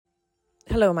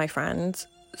Hello, my friends.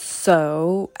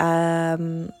 So,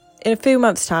 in a few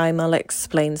months' time, I'll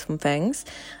explain some things.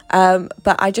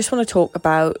 But I just want to talk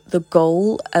about the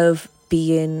goal of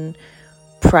being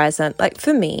present. Like,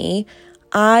 for me,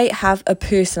 I have a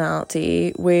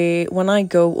personality where when I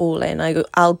go all in,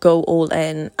 I'll go all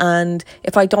in. And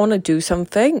if I don't want to do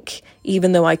something,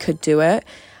 even though I could do it,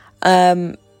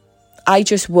 I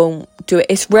just won't do it.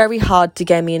 It's very hard to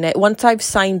get me in it. Once I've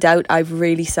signed out, I've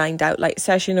really signed out. Like,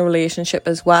 especially in a relationship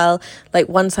as well. Like,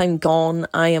 once I'm gone,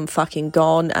 I am fucking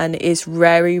gone. And it's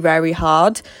very, very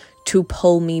hard to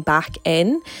pull me back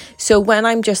in. So when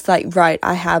I'm just like, right,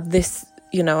 I have this,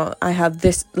 I have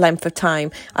this length of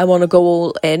time, I want to go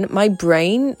all in, my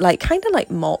brain like kind of like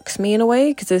mocks me in a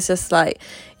way, because it's just like,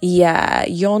 yeah,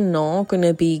 you're not going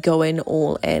to be going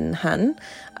all in, hun.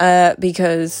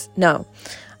 Because no.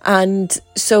 And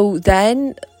so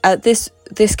then this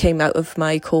came out of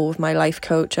my call with my life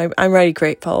coach. I'm really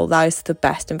grateful. That is the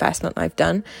best investment I've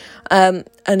done. And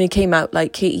it came out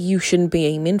like, Katie, you shouldn't be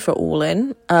aiming for all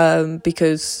in,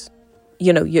 because,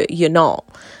 you're not.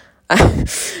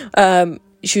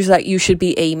 She was like, you should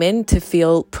be aiming to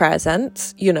feel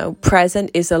present.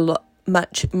 Present is a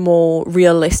much more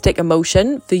realistic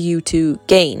emotion for you to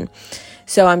gain.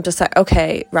 So I'm just like,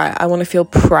 okay, right, I want to feel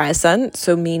present.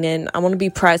 So meaning I want to be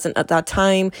present at that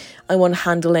time. I want to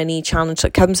handle any challenge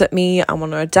that comes at me. I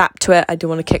want to adapt to it. I don't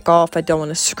want to kick off. I don't want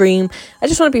to scream. I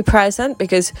just want to be present,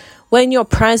 because when you're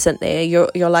present there,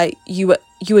 you're like, you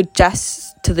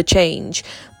adjust to the change.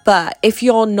 But if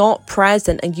you're not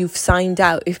present and you've signed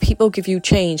out, if people give you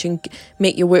change and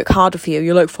make your work harder for you,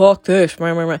 you're like, fuck this.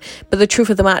 But the truth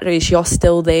of the matter is you're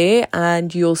still there,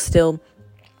 and you'll still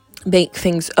make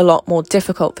things a lot more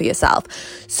difficult for yourself.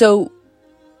 So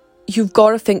you've got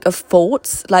to think of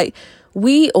thoughts. Like,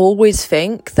 we always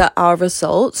think that our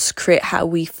results create how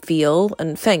we feel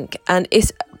and think, and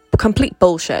it's complete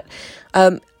bullshit.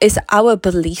 It's our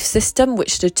belief system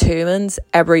which determines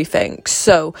everything.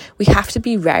 So we have to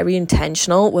be very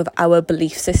intentional with our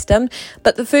belief system.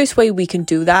 But the first way we can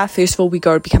do that, first of all, we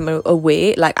got to become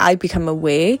aware. Like, I become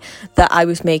aware that I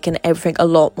was making everything a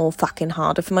lot more fucking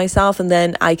harder for myself. And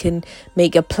then I can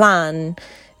make a plan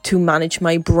to manage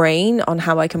my brain on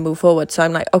how I can move forward. So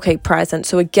I'm like, okay, present.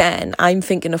 So again, I'm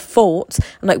thinking of thoughts.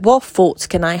 I'm like, what thoughts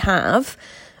can I have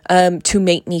to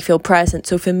make me feel present?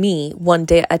 So for me, one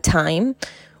day at a time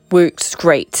works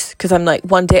great, because I'm like,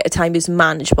 one day at a time is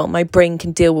manageable. My brain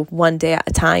can deal with one day at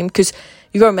a time, because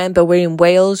you gotta remember, we're in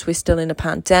Wales, we're still in a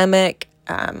pandemic.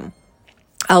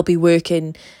 I'll be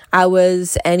working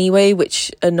hours anyway,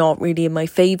 which are not really in my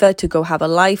favour to go have a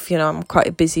life. I'm quite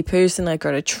a busy person. I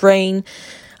got to train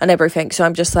and everything. So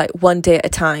I'm just like, one day at a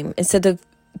time, instead of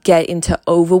get into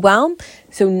overwhelm.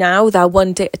 So now that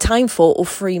one day at a time for, or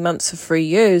 3 months or 3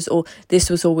 years, or this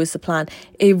was always the plan,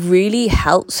 it really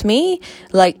helps me.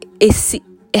 Like, it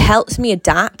helps me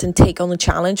adapt and take on the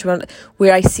challenge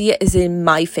where I see it as in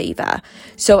my favor.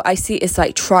 So I see it as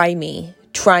like, try me,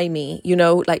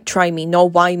 like, try me,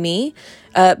 not why me.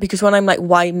 Because when I'm like,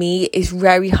 why me, it's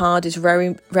very hard. It's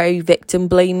very, very victim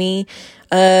blamey.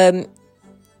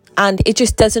 And it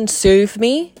just doesn't serve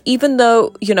me, even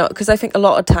though, because I think a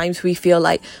lot of times we feel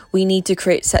like we need to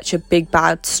create such a big,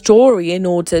 bad story in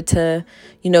order to,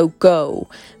 go.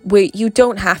 Where you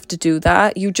don't have to do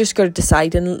that. You just got to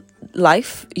decide in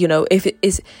life, if it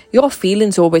is, your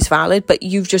feelings are always valid, but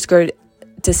you've just got to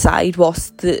decide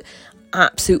what's the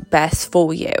absolute best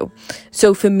for you.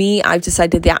 So for me, I've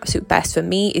decided the absolute best for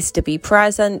me is to be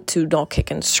present, to not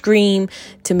kick and scream,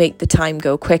 to make the time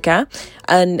go quicker.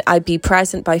 And I'd be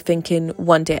present by thinking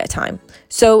one day at a time.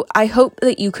 So I hope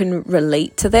that you can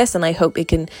relate to this, and I hope it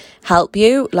can help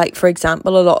you. Like, for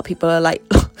example, a lot of people are like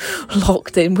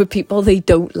locked in with people they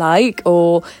don't like,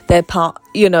 or their part,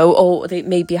 or they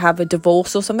maybe have a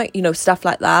divorce or something, stuff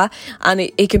like that. And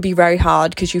it can be very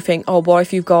hard, because you think, oh, what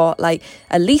if you've got like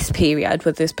a lease period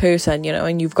with this person,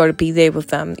 and you've got to be there with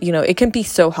them, it can be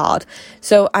so hard.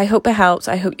 So I hope it helps.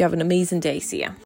 I hope you have an amazing day. See ya.